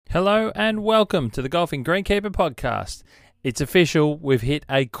Hello and welcome to the Golfing Greenkeeper podcast. It's official, we've hit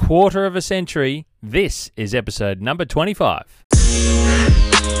a quarter of a century. This is episode number 25.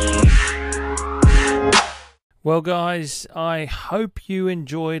 Well guys, I hope you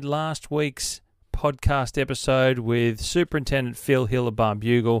enjoyed last week's podcast episode with Superintendent Phil Hill of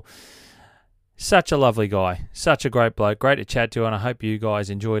Barnbugle. Such a lovely guy, such a great bloke, great to chat to, and I hope you guys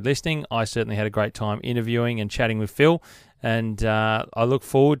enjoyed listening. I certainly had a great time interviewing and chatting with Phil, and I look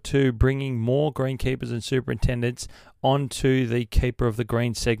forward to bringing more greenkeepers and superintendents onto the Keeper of the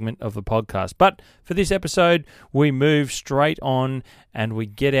Green segment of the podcast. But for this episode, we move straight on and we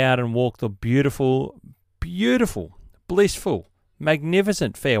get out and walk the beautiful, blissful,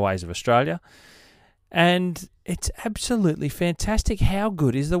 magnificent fairways of Australia. And it's absolutely fantastic. How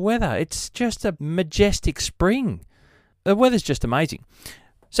good is the weather? It's just a majestic spring. The weather's just amazing.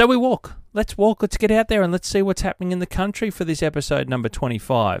 So we walk. Let's walk. Let's get out there and let's see what's happening in the country for this episode number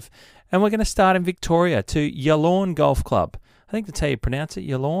 25. And we're going to start in Victoria to Yallourn Golf Club. I think that's how you pronounce it,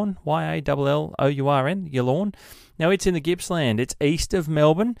 Yallourn, Y-A-L-L-O-U-R-N, Yallourn. Now it's in the Gippsland. It's east of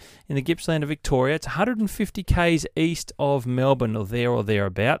Melbourne, in the Gippsland of Victoria. It's 150 k's east of Melbourne, or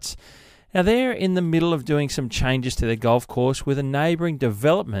thereabouts. Now, they're in the middle of doing some changes to their golf course with a neighbouring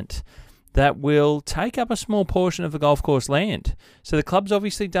development that will take up a small portion of the golf course land. So the club's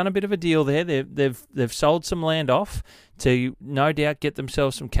obviously done a bit of a deal there. They've sold some land off to no doubt get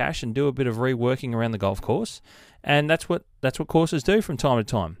themselves some cash and do a bit of reworking around the golf course. And that's what courses do from time to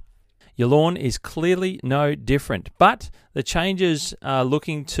time. Yallourn is clearly no different, but the changes are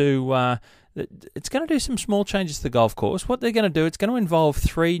looking to... It's going to do some small changes to the golf course. What they're going to do, it's going to involve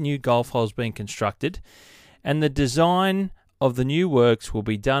 3 new golf holes being constructed, and the design of the new works will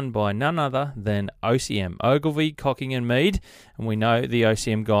be done by none other than OCM, Ogilvy, Cocking and Mead, and we know the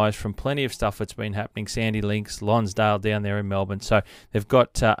OCM guys from plenty of stuff that's been happening, Sandy Links, Lonsdale down there in Melbourne, so they've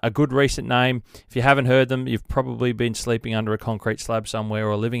got a good recent name. If you haven't heard them, you've probably been sleeping under a concrete slab somewhere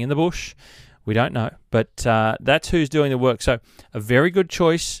or living in the bush. We don't know, but that's who's doing the work, so a very good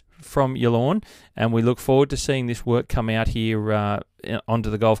choice from Yallourn, and we look forward to seeing this work come out here onto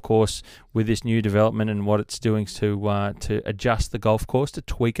the golf course with this new development and what it's doing to adjust the golf course, to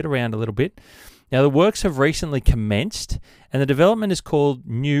tweak it around a little bit. Now, the works have recently commenced, and the development is called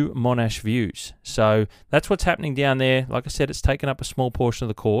New Monash Views. So that's what's happening down there. Like I said, it's taken up a small portion of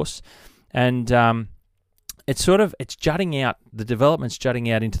the course, and it's jutting out, the development's jutting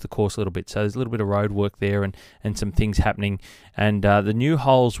out into the course a little bit. So there's a little bit of road work there and some things happening. And the new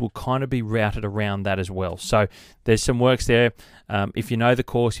holes will kind of be routed around that as well. So there's some works there. If you know the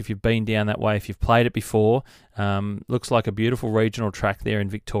course, if you've been down that way, if you've played it before, looks like a beautiful regional track there in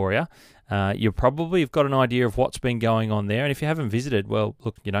Victoria. You probably have got an idea of what's been going on there. And if you haven't visited, well,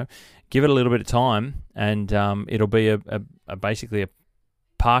 look, give it a little bit of time and it'll be basically a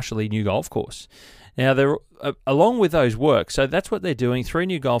partially new golf course. Now, they're along with those works, so that's what they're doing. 3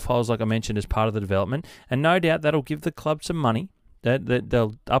 new golf holes, like I mentioned, as part of the development, and no doubt that'll give the club some money.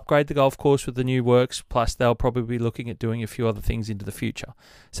 They'll upgrade the golf course with the new works, plus they'll probably be looking at doing a few other things into the future.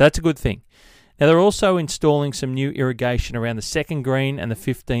 So that's a good thing. Now, they're also installing some new irrigation around the 2nd green and the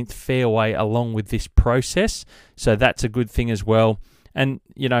 15th fairway along with this process, so that's a good thing as well. And,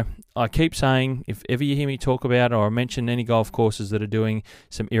 I keep saying, if ever you hear me talk about or mention any golf courses that are doing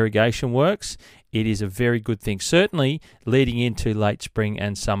some irrigation works, it is a very good thing. Certainly, leading into late spring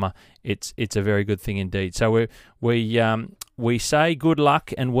and summer, it's a very good thing indeed. So we say good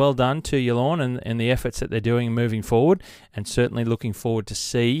luck and well done to Yallourn and the efforts that they're doing moving forward, and certainly looking forward to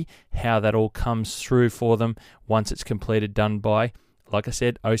see how that all comes through for them once it's completed, done by, like I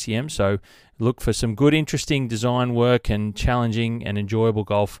said, OCM. So look for some good, interesting design work and challenging and enjoyable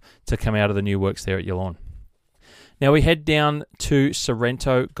golf to come out of the new works there at Yallourn. Now we head down to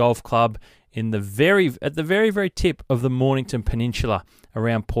Sorrento Golf Club at the very tip of the Mornington Peninsula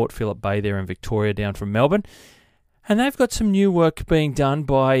around Port Phillip Bay there in Victoria, down from Melbourne. And they've got some new work being done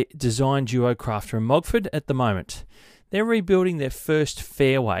by design duo Crafter and Mogford at the moment. They're rebuilding their first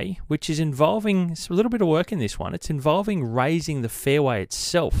fairway, which is involving a little bit of work in this one. It's involving raising the fairway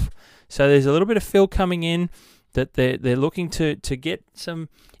itself. So there's a little bit of fill coming in that they're looking to get some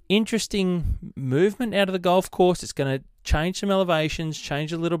interesting movement out of the golf course. It's going to change some elevations,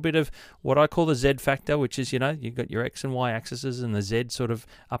 change a little bit of what I call the Z factor, which is, you've got your X and Y axes and the Z sort of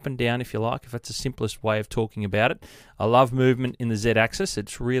up and down, if you like, if that's the simplest way of talking about it. I love movement in the Z axis.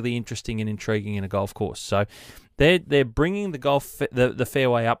 It's really interesting and intriguing in a golf course. So they're bringing the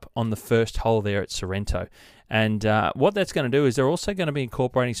fairway up on the first hole there at Sorrento. And what that's going to do is they're also going to be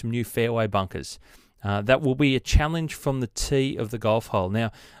incorporating some new fairway bunkers. That will be a challenge from the tee of the golf hole.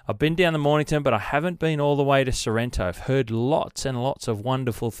 Now, I've been down to Mornington, but I haven't been all the way to Sorrento. I've heard lots and lots of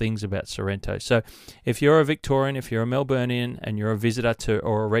wonderful things about Sorrento. So if you're a Victorian, if you're a Melburnian, and you're a visitor to,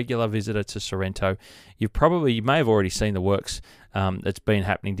 or a regular visitor to Sorrento, you may have already seen the works that's been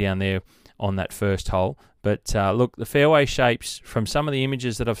happening down there on that first hole. But look, the fairway shapes, from some of the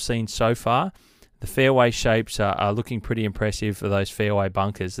images that I've seen so far, the fairway shapes are looking pretty impressive for those fairway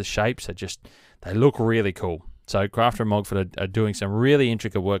bunkers. The shapes are they look really cool. So Crafter and Mogford are doing some really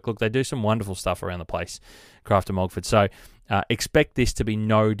intricate work. Look, they do some wonderful stuff around the place, Crafter and Mogford. So expect this to be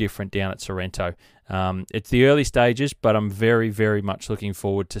no different down at Sorrento. It's the early stages, but I'm very, very much looking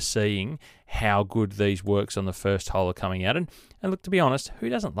forward to seeing how good these works on the first hole are coming out. And look, to be honest, who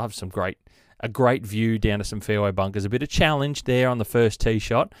doesn't love a great view down to some fairway bunkers? A bit of challenge there on the first tee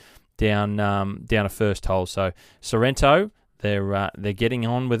shot down a first hole. So Sorrento, they're getting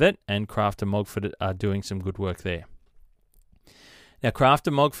on with it, and Craft and Mogford are doing some good work there. Now, Craft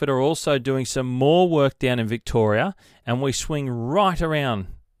and Mogford are also doing some more work down in Victoria, and we swing right around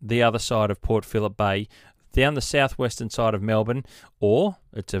the other side of Port Phillip Bay, down the southwestern side of Melbourne, or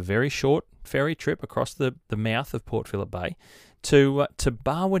it's a very short ferry trip across the mouth of Port Phillip Bay to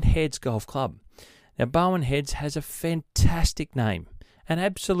Barwon Heads Golf Club. Now, Barwon Heads has a fantastic name. An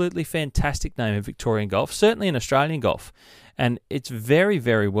absolutely fantastic name in Victorian golf, certainly in Australian golf, and it's very,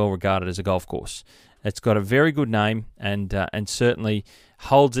 very well regarded as a golf course. It's got a very good name, and certainly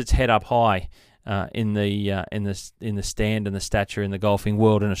holds its head up high in the stand and the stature in the golfing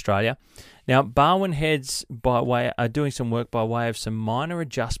world in Australia. Now, Barwon Heads are doing some work by way of some minor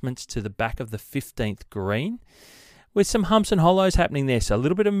adjustments to the back of the 15th green, with some humps and hollows happening there. So a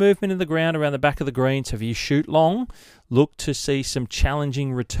little bit of movement in the ground around the back of the green. So if you shoot long, look to see some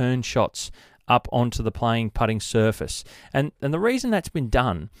challenging return shots up onto the putting surface. And the reason that's been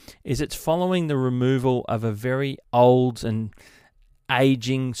done is it's following the removal of a very old and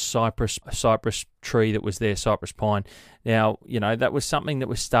aging cypress tree that was there, cypress pine. Now, that was something that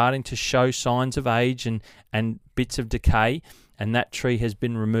was starting to show signs of age and bits of decay, and that tree has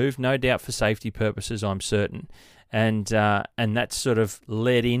been removed, no doubt for safety purposes, I'm certain. And that's sort of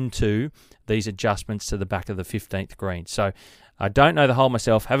led into these adjustments to the back of the 15th green. So I don't know the hole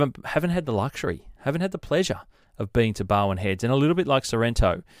myself, haven't had the luxury, haven't had the pleasure of being to Barwon Heads. And a little bit like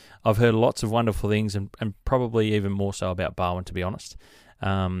Sorrento, I've heard lots of wonderful things, and probably even more so about Barwon, to be honest.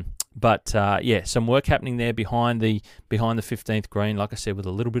 But some work happening there behind the 15th green, like I said, with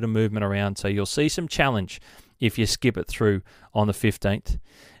a little bit of movement around. So you'll see some challenge if you skip it through on the 15th.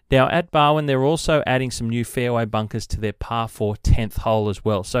 Now, at Barwon, they're also adding some new fairway bunkers to their par 4 10th hole as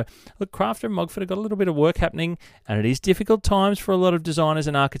well. So, look, Crafter and Mogford have got a little bit of work happening, and it is difficult times for a lot of designers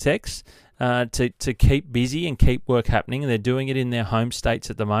and architects to keep busy and keep work happening. And they're doing it in their home states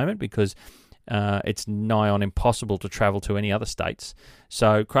at the moment because it's nigh on impossible to travel to any other states.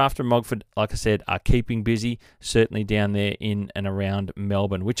 So, Crafter and Mogford, like I said, are keeping busy, certainly down there in and around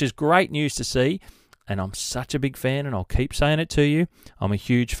Melbourne, which is great news to see. And I'm such a big fan, and I'll keep saying it to you. I'm a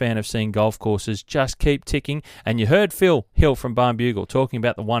huge fan of seeing golf courses just keep ticking. And you heard Phil Hill from Barn Bugle talking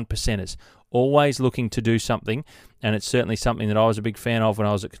about the 1%ers, always looking to do something. And it's certainly something that I was a big fan of when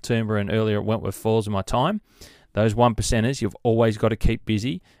I was at Katoomba and earlier at Wentworth Falls in my time. Those 1%ers, you've always got to keep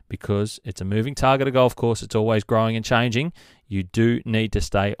busy because it's a moving target, a golf course. It's always growing and changing. You do need to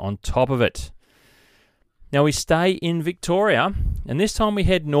stay on top of it. Now we stay in Victoria, and this time we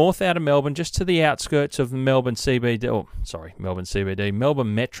head north out of Melbourne, just to the outskirts of Melbourne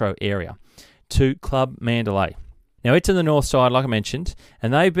Metro area, to Club Mandalay. Now it's in the north side, like I mentioned,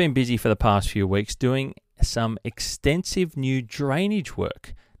 and they've been busy for the past few weeks doing some extensive new drainage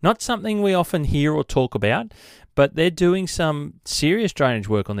work. Not something we often hear or talk about, but they're doing some serious drainage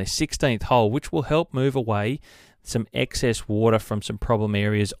work on their 16th hole, which will help move away some excess water from some problem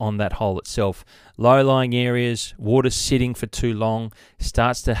areas on that hole itself. Low-lying areas, water sitting for too long,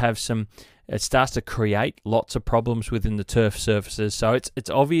 starts to create lots of problems within the turf surfaces. So it's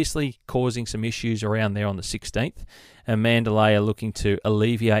obviously causing some issues around there on the 16th. And Mandalay are looking to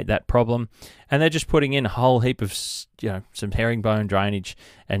alleviate that problem. And they're just putting in a whole heap of, some herringbone drainage,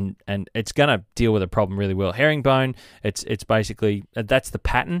 and it's going to deal with the problem really well. Herringbone, it's basically, that's the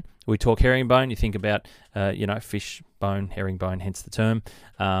pattern. We talk herringbone, you think about, fish bone, herringbone, hence the term,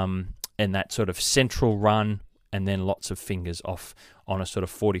 and that sort of central run, and then lots of fingers off on a sort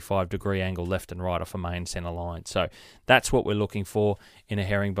of 45-degree angle left and right off a main centre line. So that's what we're looking for in a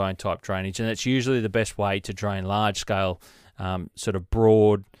herringbone type drainage, and it's usually the best way to drain large-scale, sort of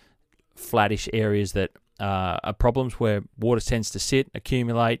broad, flattish areas that are problems where water tends to sit,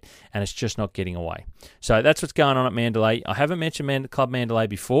 accumulate, and it's just not getting away. So that's what's going on at Mandalay. I haven't mentioned Club Mandalay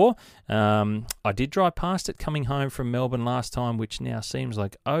before. I did drive past it coming home from Melbourne last time, which now seems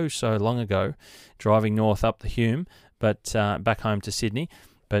like so long ago, driving north up the Hume, but back home to Sydney.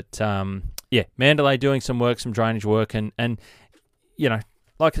 But Mandalay doing some work, some drainage work, and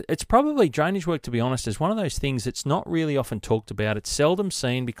like it's probably drainage work, to be honest, is one of those things that's not really often talked about. It's seldom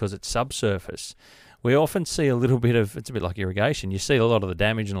seen because it's subsurface. We often see a little bit of, it's a bit like irrigation. You see a lot of the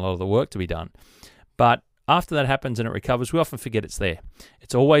damage and a lot of the work to be done. But after that happens and it recovers, we often forget it's there.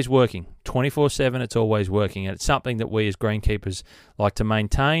 It's always working. 24/7, it's always working. And it's something that we as greenkeepers like to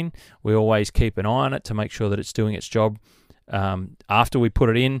maintain. We always keep an eye on it to make sure that it's doing its job after we put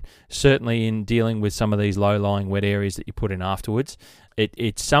it in, certainly in dealing with some of these low-lying wet areas that you put in afterwards.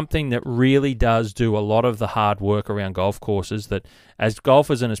 It's something that really does do a lot of the hard work around golf courses that as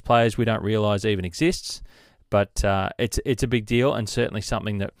golfers and as players we don't realise even exists, but it's a big deal, and certainly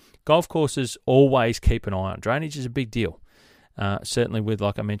something that golf courses always keep an eye on. Drainage is a big deal, certainly with,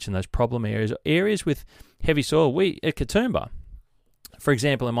 like I mentioned, those problem areas with heavy soil. We at Katoomba, for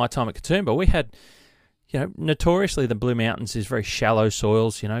example, in my time at Katoomba, we had, notoriously the Blue Mountains is very shallow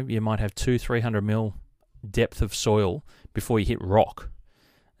soils. You might have 200-300 mil depth of soil before you hit rock.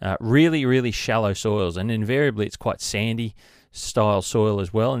 Really, really shallow soils, and invariably it's quite sandy style soil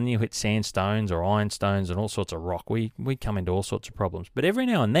as well, and you hit sandstones or ironstones and all sorts of rock. We come into all sorts of problems. But every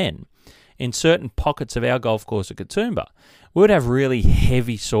now and then, in certain pockets of our golf course at Katoomba, we would have really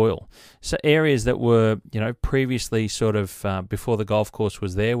heavy soil. So areas that were, previously sort of, before the golf course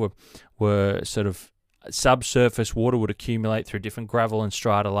was there, were sort of subsurface. Water would accumulate through different gravel and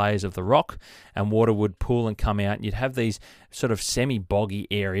strata layers of the rock, and water would pool and come out, and you'd have these sort of semi-boggy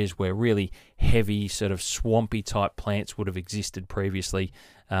areas where really heavy sort of swampy type plants would have existed previously,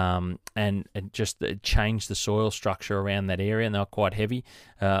 and just changed the soil structure around that area, and they were quite heavy.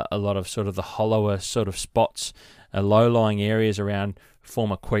 A lot of sort of the hollower sort of spots, low-lying areas around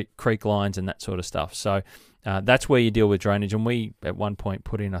former creek lines and that sort of stuff. So that's where you deal with drainage, and we at one point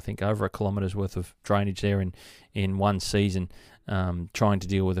put in, I think, over 1 kilometre's worth of drainage there in one season, trying to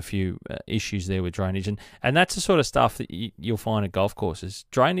deal with a few issues there with drainage, and that's the sort of stuff that you'll find at golf courses.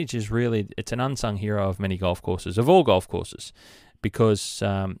 Drainage is really, it's an unsung hero of many golf courses, of all golf courses, because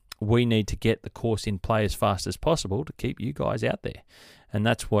we need to get the course in play as fast as possible to keep you guys out there, and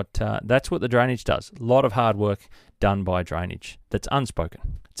that's what the drainage does. A lot of hard work done by drainage that's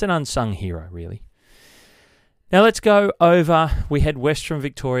unspoken. It's an unsung hero, really. Now let's go over, we head west from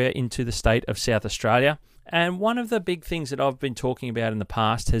Victoria into the state of South Australia. And one of the big things that I've been talking about in the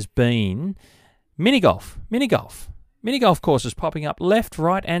past has been mini golf. Mini golf courses popping up left,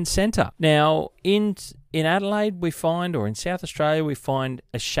 right and centre. Now in Adelaide we find, or in South Australia we find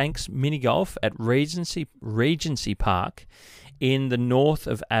a Shanks mini golf at Regency Park in the north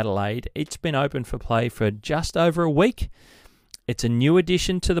of Adelaide. It's been open for play for just over a week. It's a new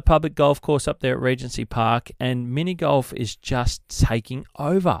addition to the public golf course up there at Regency Park, and mini golf is just taking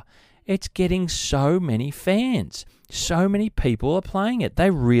over. It's getting so many fans. So many people are playing it. They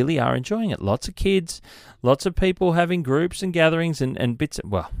really are enjoying it. Lots of kids, lots of people having groups and gatherings and bits.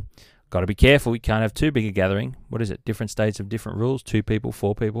 Well, got to be careful. You can't have too big a gathering. What is it? Different states have different rules. 2 people,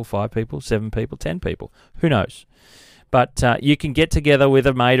 4 people, 5 people, 7 people, 10 people. Who knows? But you can get together with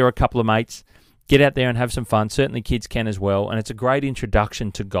a mate or a couple of mates, get out there and have some fun. Certainly kids can as well. And it's a great introduction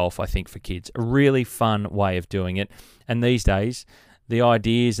to golf, I think, for kids. A really fun way of doing it. And these days, the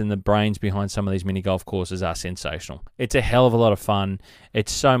ideas and the brains behind some of these mini golf courses are sensational. It's a hell of a lot of fun.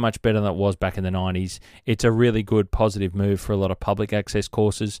 It's so much better than it was back in the 90s. It's a really good, positive move for a lot of public access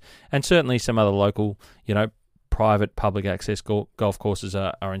courses. And certainly some other local, private public access golf courses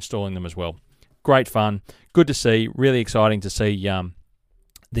are installing them as well. Great fun. Good to see. Really exciting to see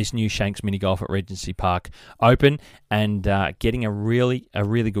this new Shanks mini golf at Regency Park open and getting a really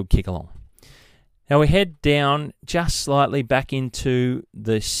good kick along. Now we head down just slightly back into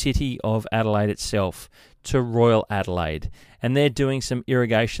the city of Adelaide itself to Royal Adelaide, and they're doing some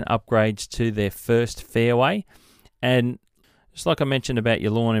irrigation upgrades to their first fairway. And just like I mentioned about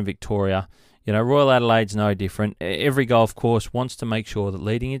your lawn in Victoria, Royal Adelaide's no different. Every golf course wants to make sure that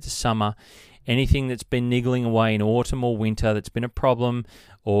leading into summer, anything that's been niggling away in autumn or winter that's been a problem,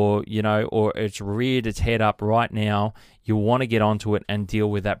 or it's reared its head up right now, you want to get onto it and deal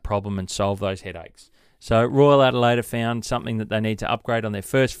with that problem and solve those headaches. So Royal Adelaide have found something that they need to upgrade on their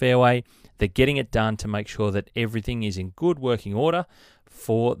first fairway. They're getting it done to make sure that everything is in good working order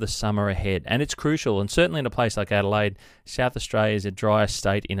for the summer ahead. And it's crucial, and certainly in a place like Adelaide, South Australia is a driest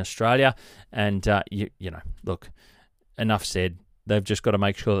state in Australia, and look, enough said. They've just got to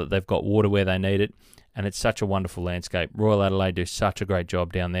make sure that they've got water where they need it. and it's such a wonderful landscape. Royal Adelaide do such a great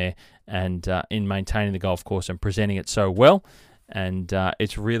job down there and in maintaining the golf course and presenting it so well, and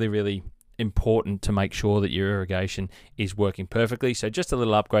it's really, really important to make sure that your irrigation is working perfectly. So just a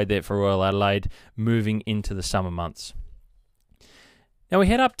little upgrade there for Royal Adelaide moving into the summer months. Now we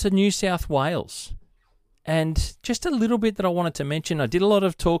head up to New South Wales. And just a little bit that I wanted to mention. I did a lot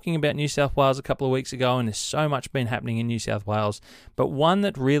of talking about New South Wales a couple of weeks ago, and there's so much been happening in New South Wales. But one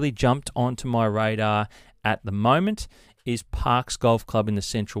that really jumped onto my radar at the moment is Parks Golf Club in the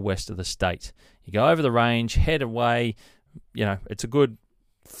central west of the state. You go over the range, head away. It's a good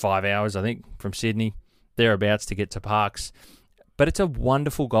 5 hours, I think, from Sydney, thereabouts, to get to Parks. But it's a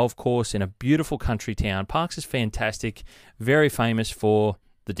wonderful golf course in a beautiful country town. Parks is fantastic, very famous for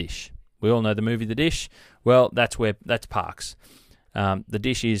the dish. We all know the movie The Dish. Well, that's Parks. The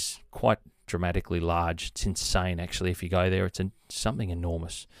Dish is quite dramatically large. It's insane, actually. If you go there, it's something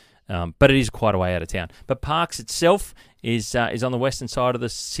enormous. But it is quite a way out of town. But Parks itself is on the western side of the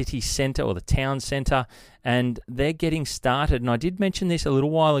city centre or the town centre, and they're getting started. And I did mention this a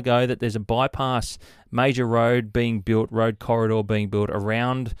little while ago that there's a bypass major road corridor being built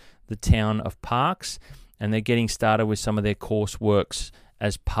around the town of Parks, and they're getting started with some of their course works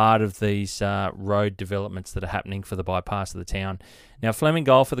as part of these road developments that are happening for the bypass of the town. Now, Fleming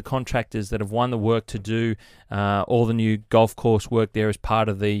Golf are the contractors that have won the work to do all the new golf course work there as part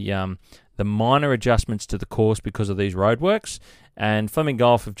of the minor adjustments to the course because of these roadworks. And Fleming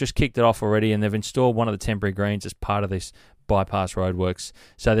Golf have just kicked it off already, and they've installed one of the temporary greens as part of this bypass roadworks.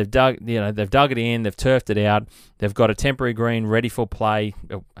 So they've dug it in, they've turfed it out, they've got a temporary green ready for play.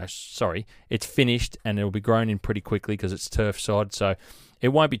 It's finished, and it'll be grown in pretty quickly because it's turf sod. So it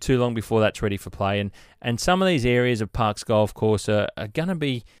won't be too long before that's ready for play. And some of these areas of Parks Golf Course are going to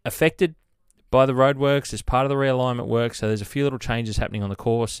be affected by the roadworks as part of the realignment work. So there's a few little changes happening on the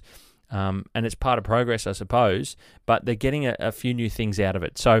course, and it's part of progress, I suppose. But they're getting a few new things out of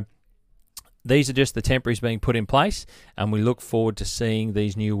it. So these are just the temporaries being put in place, and we look forward to seeing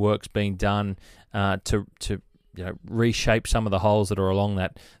these new works being done to reshape some of the holes that are along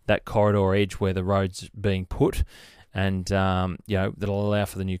that corridor edge where the road's being put. And that'll allow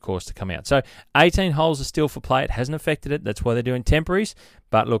for the new course to come out. So 18 holes are still for play. It hasn't affected it. That's why they're doing temporaries.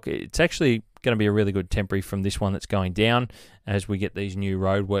 But look, it's actually going to be a really good temporary from this one that's going down as we get these new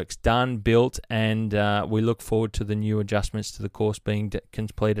roadworks done, built, and we look forward to the new adjustments to the course being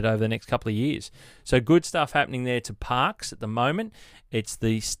completed over the next couple of years. So good stuff happening there to Parks at the moment. It's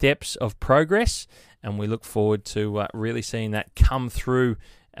the steps of progress, and we look forward to really seeing that come through.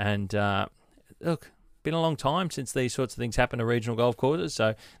 And look, been a long time since these sorts of things happen to regional golf courses,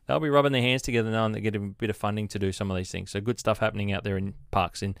 so they'll be rubbing their hands together now and they're getting a bit of funding to do some of these things. So good stuff happening out there in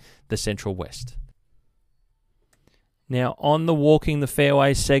Parks in the Central West. Now, on the Walking the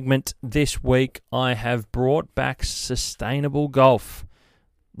Fairways segment this week, I have brought back sustainable golf.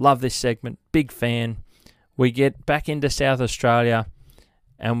 Love this segment, big fan. We get back into South Australia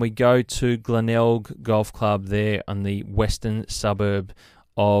and we go to Glenelg Golf Club there on the western suburb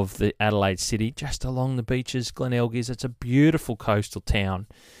of the Adelaide city, just along the beaches. Glenelg is. It's a beautiful coastal town,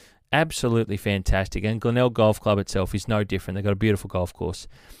 absolutely fantastic. And Glenelg Golf Club itself is no different. They've got a beautiful golf course.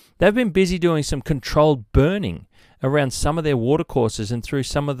 They've been busy doing some controlled burning around some of their watercourses and through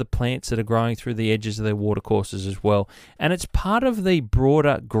some of the plants that are growing through the edges of their watercourses as well. And it's part of the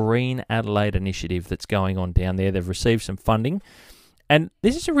broader Green Adelaide initiative that's going on down there. They've received some funding, and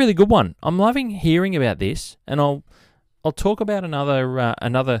this is a really good one. I'm loving hearing about this, and I'll talk about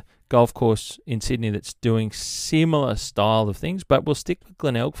another golf course in Sydney that's doing similar style of things, but we'll stick with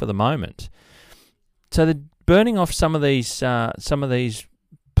Glenelg for the moment. So they're burning off some of these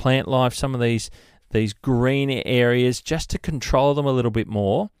plant life, some of these green areas, just to control them a little bit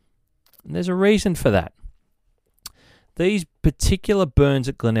more. And there's a reason for that. These particular burns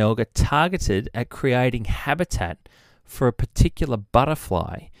at Glenelg are targeted at creating habitat for a particular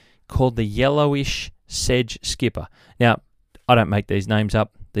butterfly called the yellowish sedge skipper. Now, I don't make these names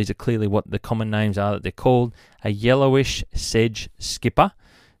up. These are clearly what the common names are that they're called, a yellowish sedge skipper.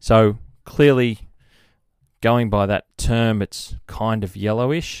 So clearly, going by that term, it's kind of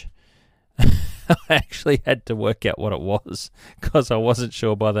yellowish. I actually had to work out what it was because I wasn't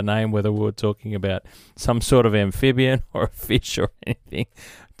sure by the name whether we were talking about some sort of amphibian or a fish or anything.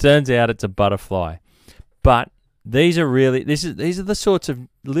 Turns out it's a butterfly. But these are the sorts of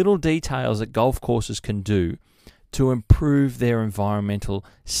little details that golf courses can do to improve their environmental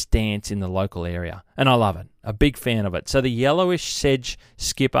stance in the local area. And I love it. A big fan of it. So the yellowish sedge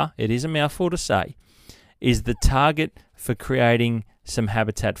skipper, it is a mouthful to say, is the target for creating some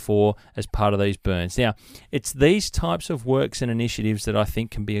habitat for as part of these burns. Now, it's these types of works and initiatives that I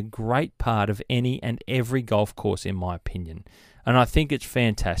think can be a great part of any and every golf course, in my opinion. And I think it's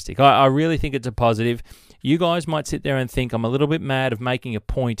fantastic. I really think it's a positive. You guys might sit there and think I'm a little bit mad of making a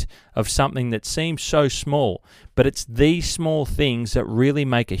point of something that seems so small, but it's these small things that really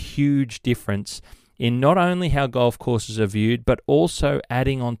make a huge difference in not only how golf courses are viewed, but also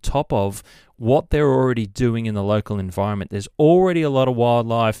adding on top of what they're already doing in the local environment. There's already a lot of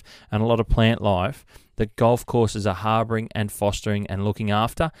wildlife and a lot of plant life that golf courses are harbouring and fostering and looking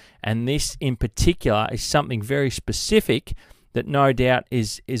after, and this in particular is something very specific that no doubt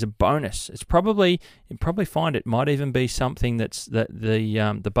is a bonus. You'll probably find it might even be something that's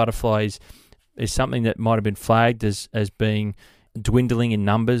the butterflies is something that might have been flagged as being dwindling in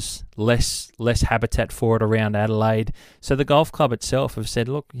numbers, less habitat for it around Adelaide. So the golf club itself have said,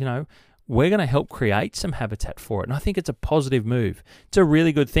 look, we're going to help create some habitat for it. And I think it's a positive move. It's a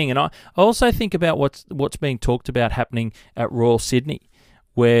really good thing. And I also think about what's being talked about happening at Royal Sydney,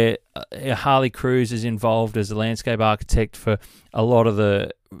 where Harley Cruz is involved as a landscape architect for a lot of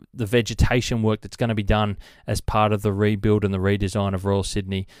the vegetation work that's going to be done as part of the rebuild and the redesign of Royal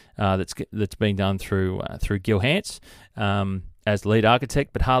Sydney that's being done through Gil Hance as lead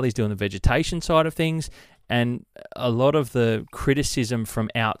architect. But Harley's doing the vegetation side of things, and a lot of the criticism from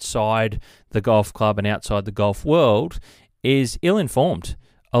outside the golf club and outside the golf world is ill-informed.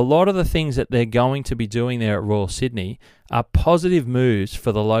 A lot of the things that they're going to be doing there at Royal Sydney are positive moves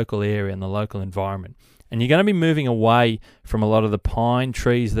for the local area and the local environment. And you're going to be moving away from a lot of the pine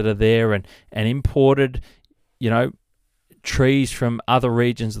trees that are there and imported, trees from other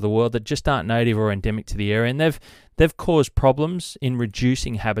regions of the world that just aren't native or endemic to the area. And they've caused problems in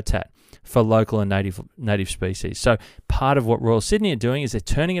reducing habitat for local and native species. So part of what Royal Sydney are doing is they're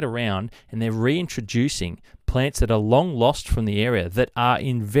turning it around and they're reintroducing plants that are long lost from the area that are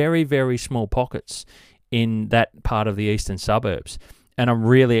in very, very small pockets in that part of the eastern suburbs. And I'm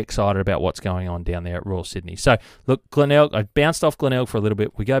really excited about what's going on down there at Royal Sydney. So, look, Glenelg, I bounced off Glenelg for a little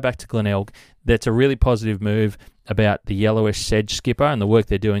bit. We go back to Glenelg. That's a really positive move about the yellowish sedge skipper and the work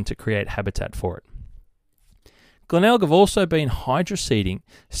they're doing to create habitat for it. Glenelg have also been hydroseeding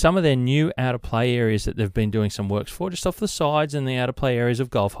some of their new out-of-play areas that they've been doing some works for, just off the sides and the out-of-play areas of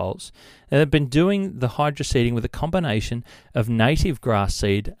golf holes. And they've been doing the hydroseeding with a combination of native grass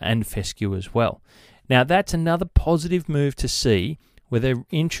seed and fescue as well. Now, that's another positive move to see, where they're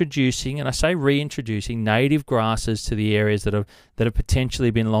introducing, and I say reintroducing, native grasses to the areas that have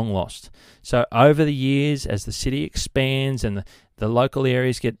potentially been long lost. So over the years, as the city expands and the local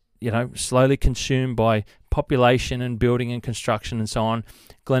areas get slowly consumed by population and building and construction and so on,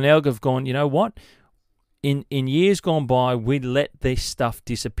 Glenelg have gone, you know what? In years gone by, we let this stuff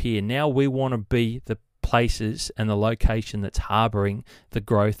disappear. Now we want to be the places and the location that's harbouring the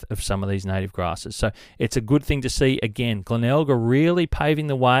growth of some of these native grasses. So it's a good thing to see. Again, Glenelg are really paving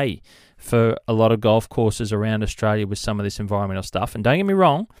the way for a lot of golf courses around Australia with some of this environmental stuff. And don't get me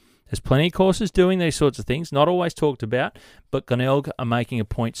wrong, there's plenty of courses doing these sorts of things, not always talked about, but Glenelg are making a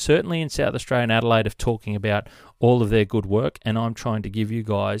point, certainly in South Australia and Adelaide, of talking about all of their good work, and I'm trying to give you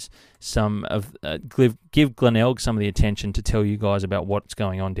guys give Glenelg some of the attention to tell you guys about what's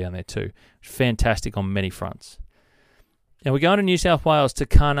going on down there too. Fantastic on many fronts. Now we're going to New South Wales to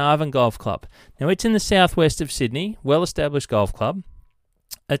Carnarvon Golf Club. Now it's in the southwest of Sydney, well-established golf club.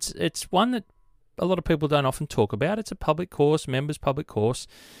 It's one that a lot of people don't often talk about. It's a public course, members public course.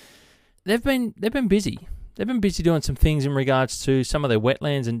 They've been busy. They've been busy doing some things in regards to some of their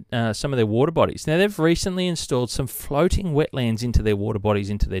wetlands and some of their water bodies. Now, they've recently installed some floating wetlands into their water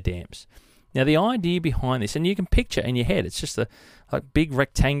bodies, into their dams. Now, the idea behind this, and you can picture in your head, it's just like big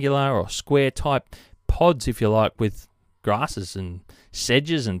rectangular or square type pods, if you like, with grasses and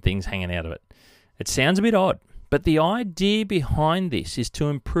sedges and things hanging out of it. It sounds a bit odd, but the idea behind this is to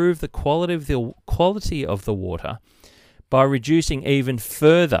improve the quality of the water by reducing even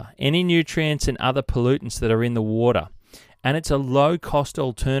further any nutrients and other pollutants that are in the water. And it's a low-cost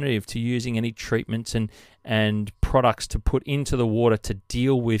alternative to using any treatments and products to put into the water to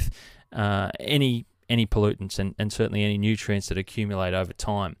deal with any pollutants and certainly any nutrients that accumulate over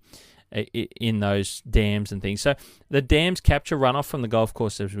time in those dams and things. So the dams capture runoff from the golf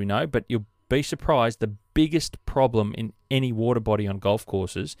course, as we know, but you'll be surprised, the biggest problem in any water body on golf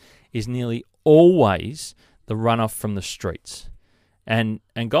courses is nearly always the runoff from the streets. And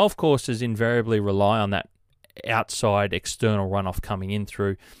golf courses invariably rely on that outside external runoff coming in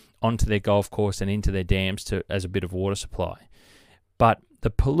through onto their golf course and into their dams as a bit of water supply. But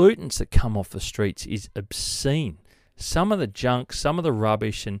the pollutants that come off the streets is obscene. Some of the junk, some of the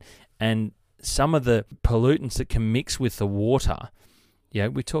rubbish, and some of the pollutants that can mix with the water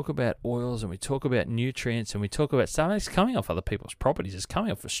we talk about oils and we talk about nutrients and we talk about stuff that's coming off other people's properties. It's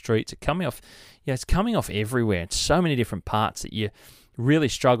coming off the streets. It's coming off, it's coming off everywhere. It's so many different parts that you really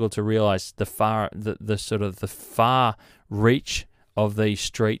struggle to realize the far reach of these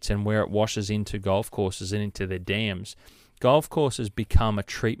streets and where it washes into golf courses and into their dams. Golf courses become a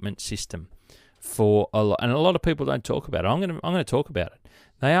treatment system for a lot, and a lot of people don't talk about it. I'm going to talk about it.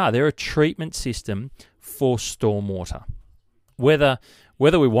 They're a treatment system for stormwater. Whether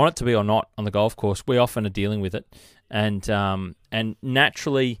we want it to be or not on the golf course, we often are dealing with it, and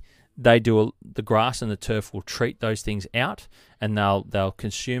naturally the grass and the turf will treat those things out, and they'll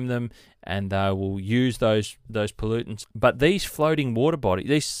consume them, and they will use those pollutants. But these floating water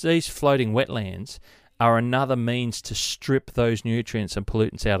bodies, these floating wetlands, are another means to strip those nutrients and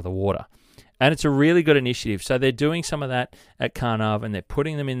pollutants out of the water. And it's a really good initiative. So they're doing some of that at Carnarvon, and they're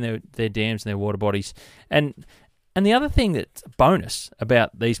putting them in their dams and their water bodies. And the other thing that's a bonus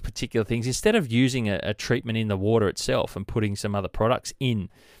about these particular things, instead of using a treatment in the water itself and putting some other products in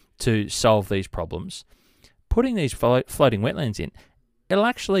to solve these problems, putting these floating wetlands in,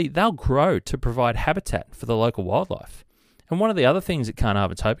 they'll grow to provide habitat for the local wildlife. And one of the other things that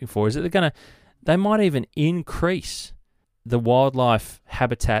Carnarvon's hoping for is that they might even increase the wildlife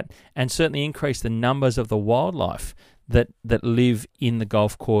habitat and certainly increase the numbers of the wildlife that live in the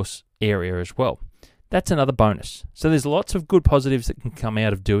golf course area as well. That's another bonus. So there's lots of good positives that can come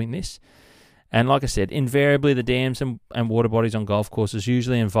out of doing this. And like I said, invariably the dams and water bodies on golf courses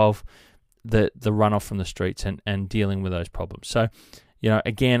usually involve the runoff from the streets and dealing with those problems. So,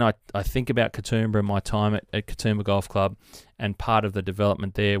 again, I think about Katoomba and my time at Katoomba Golf Club, and part of the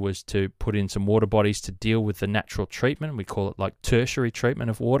development there was to put in some water bodies to deal with the natural treatment. We call it like tertiary treatment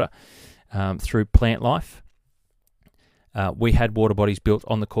of water through plant life. We had water bodies built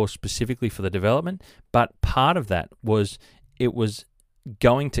on the course specifically for the development, but part of that was it was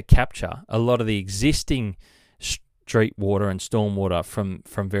going to capture a lot of the existing street water and storm water from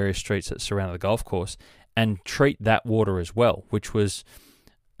various streets that surround the golf course and treat that water as well, which was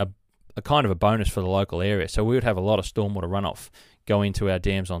a kind of a bonus for the local area. So we would have a lot of stormwater runoff go into our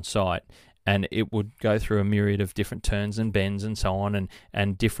dams on site, and it would go through a myriad of different turns and bends and so on,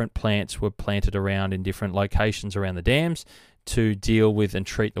 and different plants were planted around in different locations around the dams to deal with and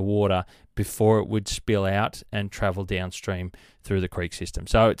treat the water before it would spill out and travel downstream through the creek system.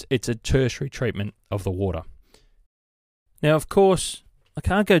 So it's a tertiary treatment of the water. Now, of course, I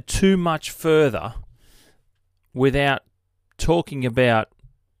can't go too much further without talking about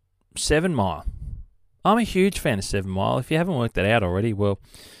 7 Mile. I'm a huge fan of 7 Mile. If you haven't worked that out already, well,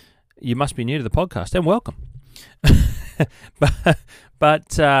 you must be new to the podcast, and welcome.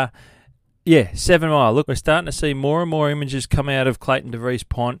 but 7 Mile. Look, we're starting to see more and more images come out of Clayton DeVries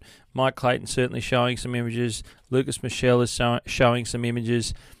Pont. Mike Clayton certainly showing some images. Lucas Michelle is showing some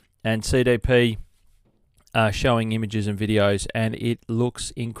images, and CDP showing images and videos, and it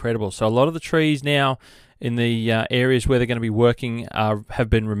looks incredible. So a lot of the trees now in the areas where they're going to be working have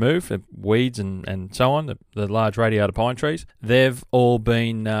been removed, weeds and so on, the large radiata pine trees. They've all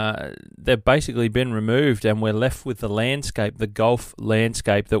been, they've basically been removed, and we're left with the landscape, the golf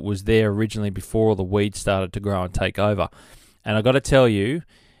landscape that was there originally before all the weeds started to grow and take over. And I've got to tell you,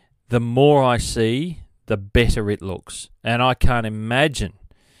 the more I see, the better it looks. And I can't imagine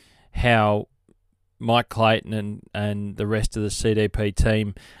how Mike Clayton and the rest of the CDP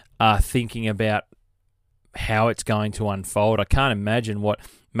team are thinking about how it's going to unfold. I can't imagine what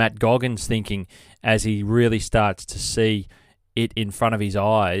Matt Goggins thinking as he really starts to see it in front of his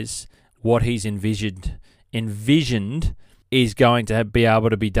eyes, what he's envisioned is going to be able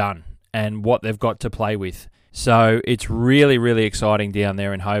to be done and what they've got to play with. So it's really, really exciting down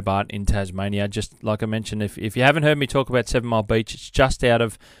there in Hobart in Tasmania. Just like I mentioned, if you haven't heard me talk about 7 Mile Beach, it's just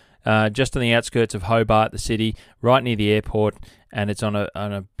on the outskirts of Hobart, the city, right near the airport, and it's on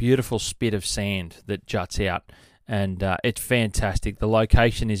a beautiful spit of sand that juts out, and it's fantastic. The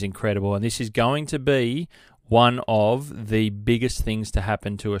location is incredible, and this is going to be one of the biggest things to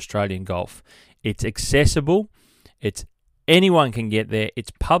happen to Australian golf. It's accessible, anyone can get there,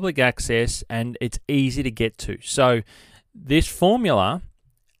 it's public access, and it's easy to get to. So this formula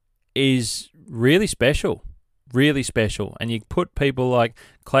is really special. Really special. And you put people like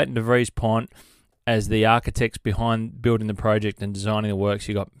Clayton DeVries Pont as the architects behind building the project and designing the works.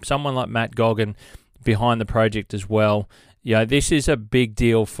 You got someone like Matt Goggin behind the project as well. This is a big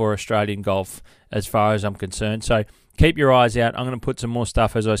deal for Australian golf as far as I'm concerned. So keep your eyes out. I'm going to put some more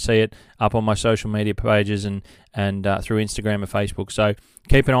stuff as I see it up on my social media pages and through Instagram and Facebook. So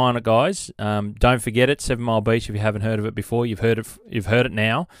keep an eye on it, guys. Don't forget it, 7 Mile Beach. If you haven't heard of it before, you've heard it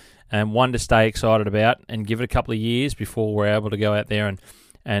now. and one to stay excited about and give it a couple of years before we're able to go out there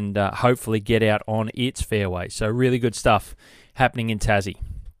and hopefully get out on its fairway. So really good stuff happening in Tassie.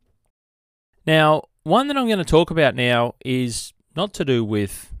 Now, one that I'm going to talk about now is not to do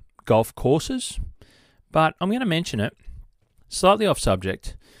with golf courses, but I'm going to mention it, slightly off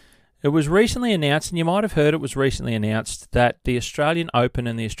subject. It was recently announced, and you might have heard it was recently announced, that the Australian Open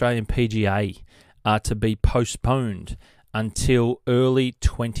and the Australian PGA are to be postponed until early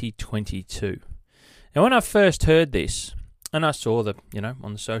 2022. Now, when I first heard this, and I saw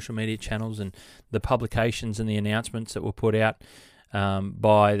on the social media channels and the publications and the announcements that were put out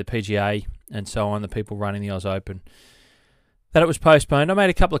by the PGA and so on, the people running the Oz Open, that it was postponed, I made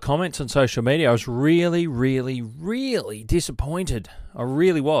a couple of comments on social media. I was really, really, really disappointed. I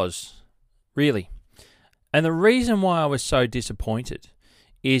really was. Really. And the reason why I was so disappointed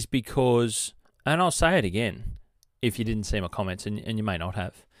is because, and I'll say it again, if you didn't see my comments, and you may not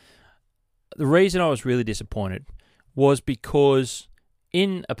have. The reason I was really disappointed was because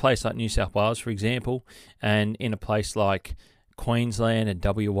in a place like New South Wales, for example, and in a place like Queensland and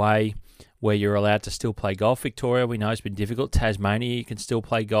WA, where you're allowed to still play golf. Victoria, we know, it's been difficult. Tasmania, you can still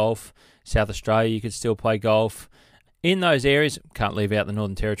play golf. South Australia, you can still play golf. In those areas, can't leave out the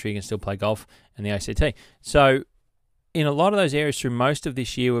Northern Territory, you can still play golf, and the ACT. So in a lot of those areas through most of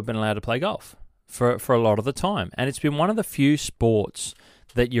this year, we've been allowed to play golf for a lot of the time. And it's been one of the few sports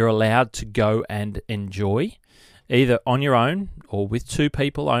that you're allowed to go and enjoy, either on your own or with two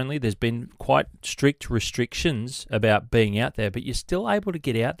people only. There's been quite strict restrictions about being out there, but you're still able to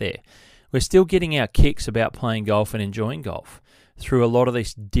get out there. We're still getting our kicks about playing golf and enjoying golf through a lot of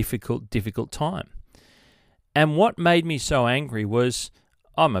this difficult time. And what made me so angry was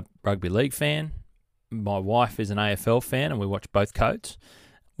I'm a rugby league fan. My wife is an AFL fan, and we watch both codes.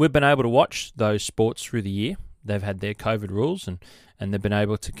 We've been able to watch those sports through the year. They've had their COVID rules, and they've been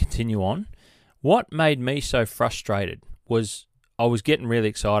able to continue on. What made me so frustrated was I was getting really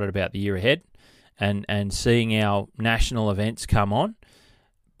excited about the year ahead and seeing our national events come on.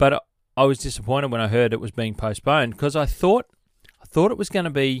 But I was disappointed when I heard it was being postponed, because I thought it was going to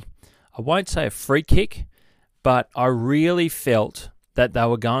be, I won't say a free kick, but I really felt that they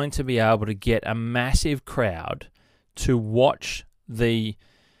were going to be able to get a massive crowd to watch the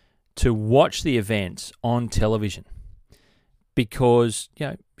events on television. Because,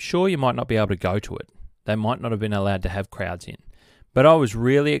 sure, you might not be able to go to it. They might not have been allowed to have crowds in. But I was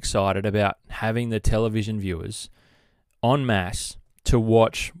really excited about having the television viewers en masse to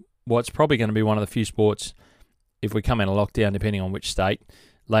watch what's probably going to be one of the few sports, if we come in a lockdown, depending on which state,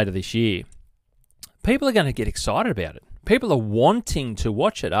 later this year. People are going to get excited about it. People are wanting to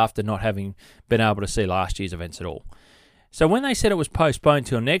watch it after not having been able to see last year's events at all. So when they said it was postponed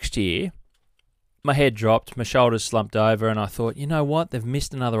till next year, my head dropped, my shoulders slumped over, and I thought, you know what, they've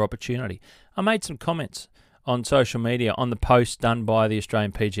missed another opportunity. I made some comments on social media on the post done by the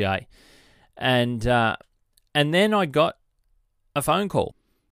Australian PGA. And then I got a phone call,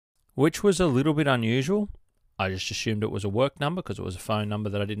 which was a little bit unusual. I just assumed it was a work number because it was a phone number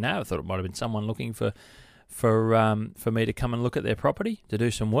that I didn't have. I thought it might have been someone looking for me to come and look at their property to do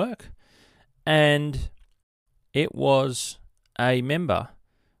some work. And it was a member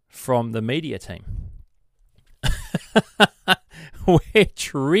from the media team,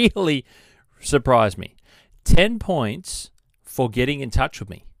 which really surprised me. 10 points for getting in touch with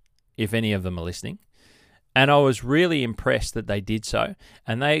me, if any of them are listening. And I was really impressed that they did so.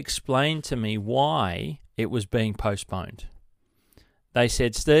 And they explained to me why it was being postponed. They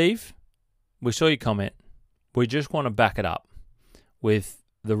said, Steve, we saw your comment. We just want to back it up with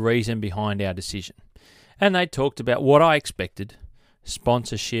the reason behind our decision. And they talked about what I expected.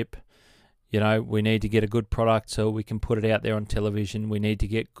 Sponsorship. We need to get a good product so we can put it out there on television. We need to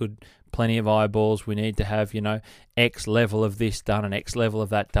get plenty of eyeballs. We need to have, X level of this done and X level of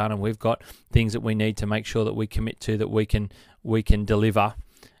that done. And we've got things that we need to make sure that we commit to, that we can deliver,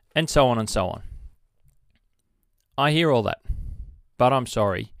 and so on and so on. I hear all that, but I'm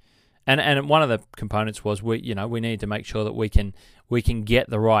sorry. And one of the components was we need to make sure that we can get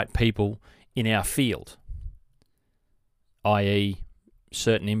the right people in our field, i.e.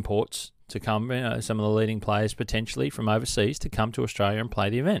 certain imports to come, some of the leading players potentially from overseas to come to Australia and play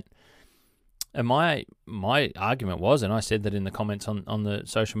the event. And my argument was, and I said that in the comments on the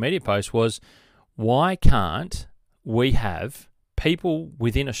social media post, was why can't we have people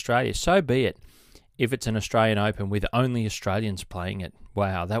within Australia? So be it. If it's an Australian Open with only Australians playing it,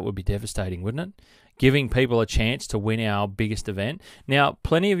 wow, that would be devastating, wouldn't it? Giving people a chance to win our biggest event. Now,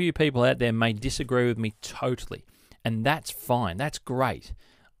 plenty of you people out there may disagree with me totally, and that's fine. That's great.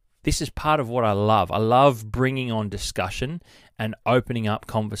 This is part of what I love. I love bringing on discussion and opening up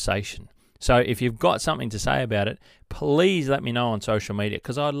conversation. So if you've got something to say about it, please let me know on social media,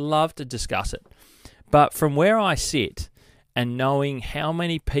 because I'd love to discuss it. But from where I sit and knowing how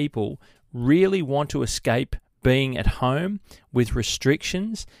many people really want to escape being at home with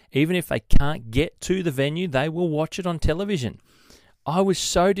restrictions, even if they can't get to the venue, they will watch it on television. I was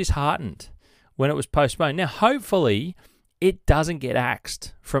so disheartened when it was postponed. Now, hopefully, it doesn't get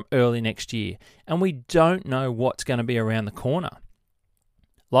axed from early next year, and we don't know what's going to be around the corner.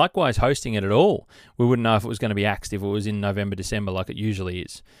 Likewise, hosting it at all, we wouldn't know if it was going to be axed if it was in November, December like it usually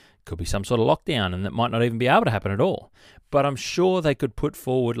is. Could be some sort of lockdown, and that might not even be able to happen at all. But I'm sure they could put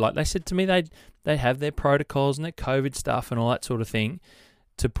forward, like they said to me, they'd have their protocols and their COVID stuff and all that sort of thing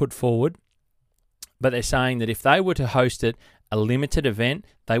to put forward. But they're saying that if they were to host it, a limited event,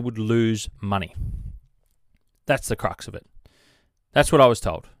 they would lose money. That's the crux of it. That's what I was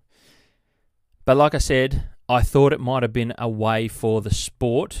told. But like I said, I thought it might have been a way for the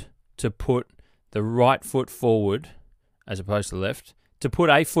sport to put the right foot forward, as opposed to the left, to put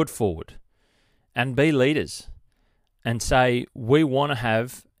a foot forward and be leaders and say, we want to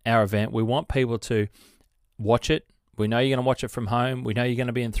have our event. We want people to watch it. We know you're going to watch it from home. We know you're going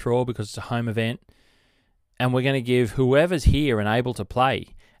to be enthralled because it's a home event. And we're going to give whoever's here and able to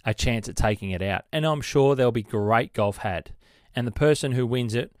play a chance at taking it out. And I'm sure there'll be great golf had. And the person who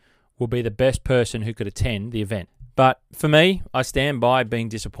wins it will be the best person who could attend the event. But for me, I stand by being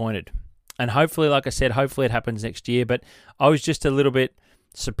disappointed. And hopefully, like I said, hopefully it happens next year. But I was just a little bit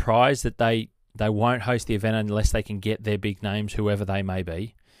surprised that they won't host the event unless they can get their big names, whoever they may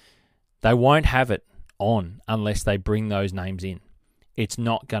be. They won't have it on unless they bring those names in. It's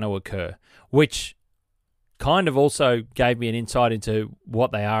not going to occur, which kind of also gave me an insight into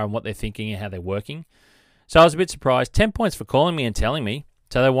what they are and what they're thinking and how they're working. So I was a bit surprised. 10 points for calling me and telling me.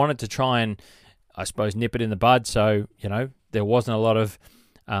 So they wanted to try and, I suppose, nip it in the bud. So, there wasn't a lot of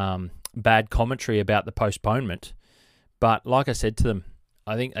bad commentary about the postponement. But like I said to them,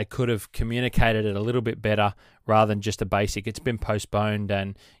 I think they could have communicated it a little bit better rather than just a basic, it's been postponed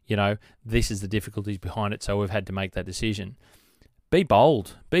and, this is the difficulties behind it, so we've had to make that decision. Be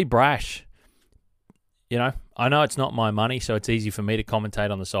bold. Be brash. I know it's not my money, so it's easy for me to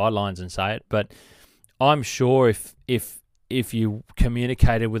commentate on the sidelines and say it, but I'm sure if you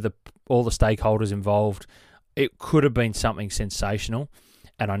communicated with all the stakeholders involved, it could have been something sensational.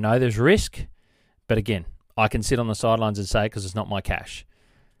 And I know there's risk, but again, I can sit on the sidelines and say it because it's not my cash.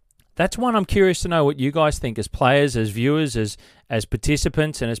 That's one I'm curious to know what you guys think as players, as viewers, as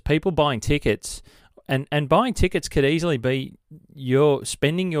participants, and as people buying tickets. And buying tickets could easily be you're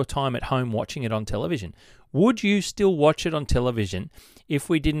spending your time at home watching it on television. Would you still watch it on television if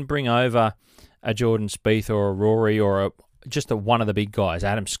we didn't bring over a Jordan Spieth or a Rory or just one of the big guys,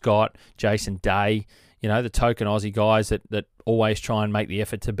 Adam Scott, Jason Day, the token Aussie guys that always try and make the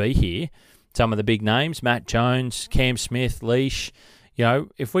effort to be here. Some of the big names, Matt Jones, Cam Smith, Leash.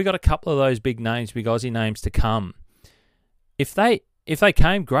 If we got a couple of those big names, big Aussie names to come, if they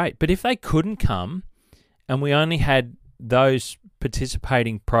came, great. But if they couldn't come and we only had those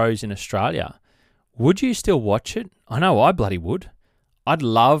participating pros in Australia, would you still watch it? I know I bloody would. I'd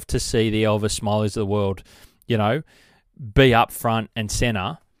love to see the Elvis Smileys of the world, be up front and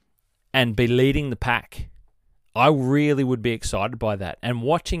centre and be leading the pack. I really would be excited by that. And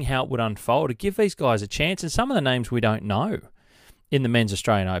watching how it would unfold to give these guys a chance, and some of the names we don't know in the Men's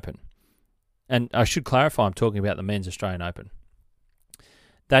Australian Open. And I should clarify, I'm talking about the Men's Australian Open.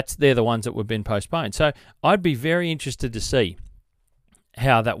 They're the ones that have been postponed. So I'd be very interested to see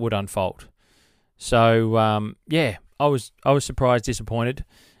how that would unfold. So, I was surprised, disappointed.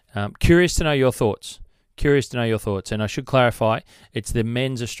 Curious to know your thoughts. And I should clarify, it's the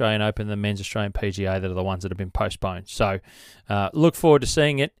Men's Australian Open and the Men's Australian PGA that are the ones that have been postponed. So look forward to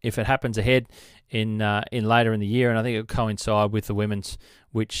seeing it if it happens ahead in later in the year. And I think it'll coincide with the Women's,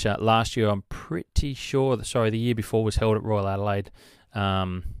 which last year I'm pretty sure, the year before was held at Royal Adelaide.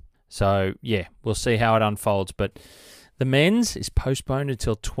 We'll see how it unfolds. But the Men's is postponed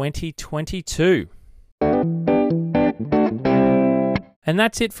until 2022. And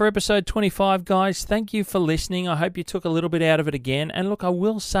that's it for episode 25, guys. Thank you for listening. I hope you took a little bit out of it again. And look, I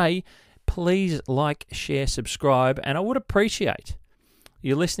will say, please like, share, subscribe. And I would appreciate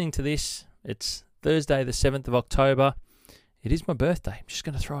you listening to this. It's Thursday, the 7th of October. It is my birthday. I'm just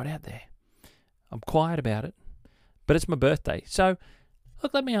going to throw it out there. I'm quiet about it, but it's my birthday. So,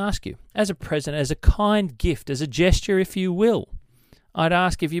 look, let me ask you, as a present, as a kind gift, as a gesture, if you will, I'd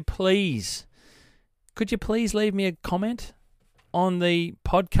ask if you could you please leave me a comment on the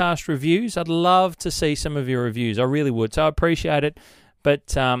podcast reviews? I'd love to see some of your reviews. I really would. So I appreciate it.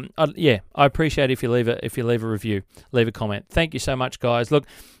 But I appreciate if you leave a review, leave a comment. Thank you so much, guys. Look,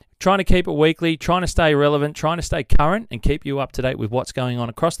 trying to keep it weekly, trying to stay relevant, trying to stay current and keep you up to date with what's going on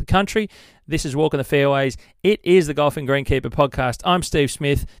across the country. This is Walking the Fairways. It is the Golf and Greenkeeper podcast. I'm Steve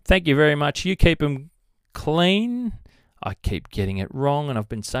Smith. Thank you very much. You keep them clean. I keep getting it wrong, and I've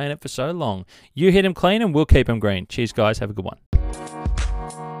been saying it for so long. You hit them clean, and we'll keep them green. Cheers, guys. Have a good one.